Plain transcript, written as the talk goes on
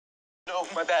Oh,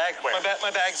 my bag. Where?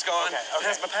 My bag's gone. Okay. It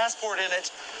has my passport in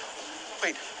it.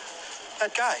 Wait,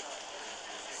 that guy.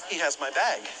 He has my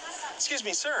bag. Excuse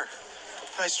me, sir.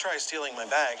 Nice try stealing my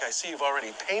bag. I see you've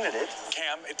already painted it.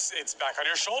 Cam, it's back on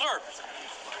your shoulder.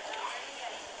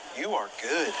 You are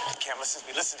good. Cam, listen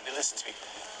to me.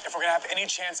 If we're gonna have any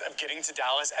chance of getting to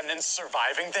Dallas and then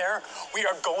surviving there, we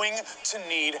are going to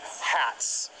need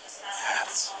hats.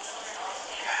 Hats.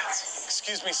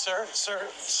 Excuse me, sir,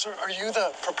 are you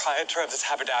the proprietor of this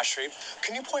haberdashery?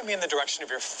 Can you point me in the direction of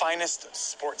your finest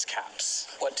sports caps?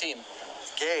 What team?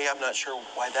 Gay. I'm not sure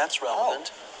why that's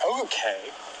relevant. Oh,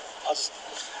 okay. I'll just...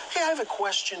 Hey, I have a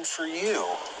question for you.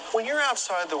 When you're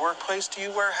outside the workplace, do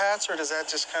you wear hats, or does that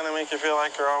just kind of make you feel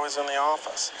like you're always in the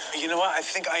office? You know what? I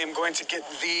think I am going to get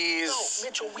these... No,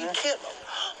 Mitchell, we can't...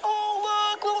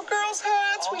 Oh, look, little girls'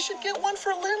 hats. We should get one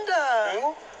for Linda.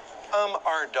 Who?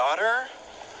 Our daughter.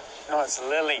 No, it's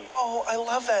Lily. Oh, I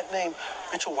love that name.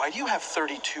 Mitchell, why do you have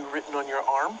 32 written on your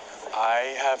arm?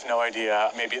 I have no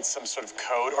idea. Maybe it's some sort of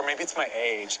code, or maybe it's my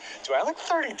age. Do I look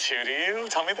 32 to you?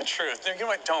 Tell me the truth. No, you know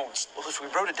what? Don't. Well, if we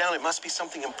wrote it down, it must be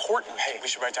something important. Hey, we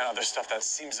should write down other stuff that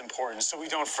seems important so we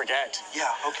don't forget.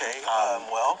 Yeah, okay.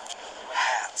 Well,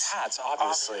 hats. Hats,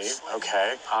 obviously.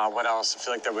 Okay. What else? I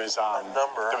feel like there was, a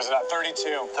number. There was about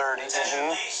 32. 30.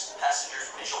 Attention, please.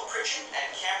 Passengers Mitchell Pritchett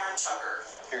and Cameron Tucker.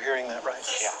 You're hearing that right?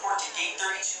 Please report to gate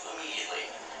 32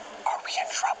 immediately. Are we in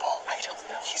trouble? I don't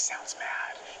know. He sounds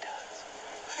mad. He does.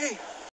 Hey,